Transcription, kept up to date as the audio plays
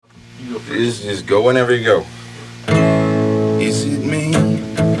Just go whenever you go. Is it me?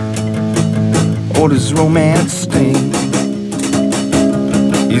 Or does romance sting?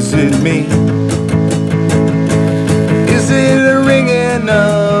 Is it me? Is it a ringing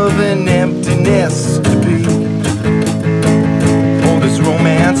of an empty nest to be? Or does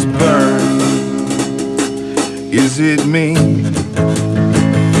romance burn? Is it me?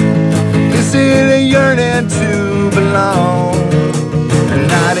 Is it a yearning to belong and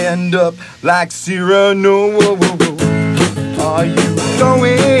not end up like Cyrano? Are you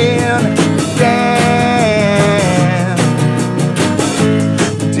going down?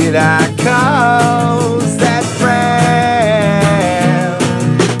 Did I cause that frown?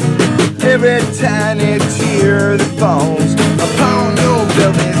 Every tiny tear that falls upon your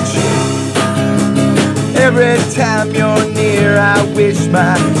velvet cheek. Every time you're near, I wish,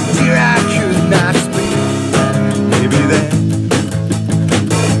 my dear, I could not speak. Maybe that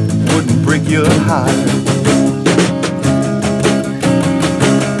wouldn't break your heart.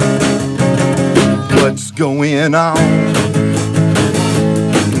 What's going on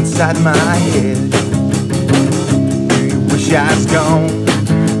inside my head? Do you wish I was gone?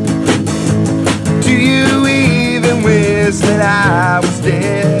 Do you even wish that I was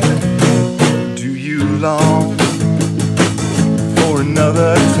dead? Do you long for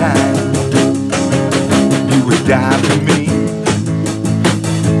another time you would die for me?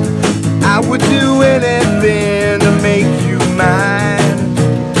 I would do anything to make you mine.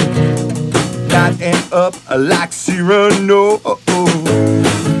 Not end up like Cyrano.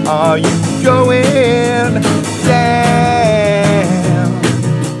 Are you going down?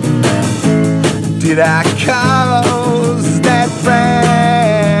 Did I cause that frown?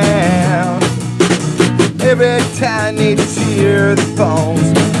 Every tiny tear that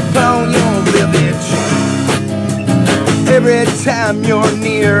falls upon your velvet cheek. Every time you're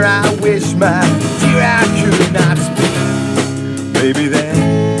near, I wish, my dear, I could not speak. Maybe then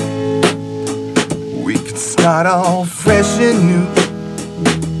we could start all fresh and new.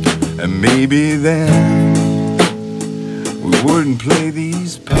 And maybe then we wouldn't play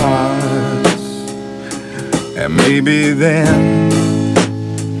these parts. And maybe then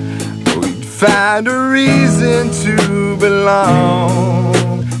we'd find a reason to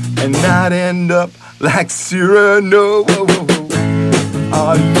belong and not end up like Cyrano.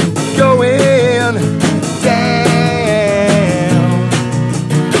 Are you going down?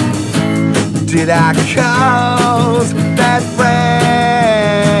 Did I cause that frown?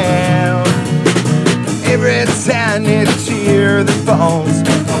 Every tiny tear that falls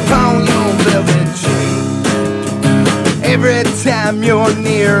upon your velvet cheek. Every time you're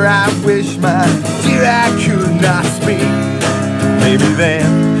near, I wish, my dear, I could not speak. Maybe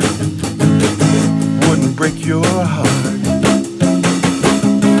then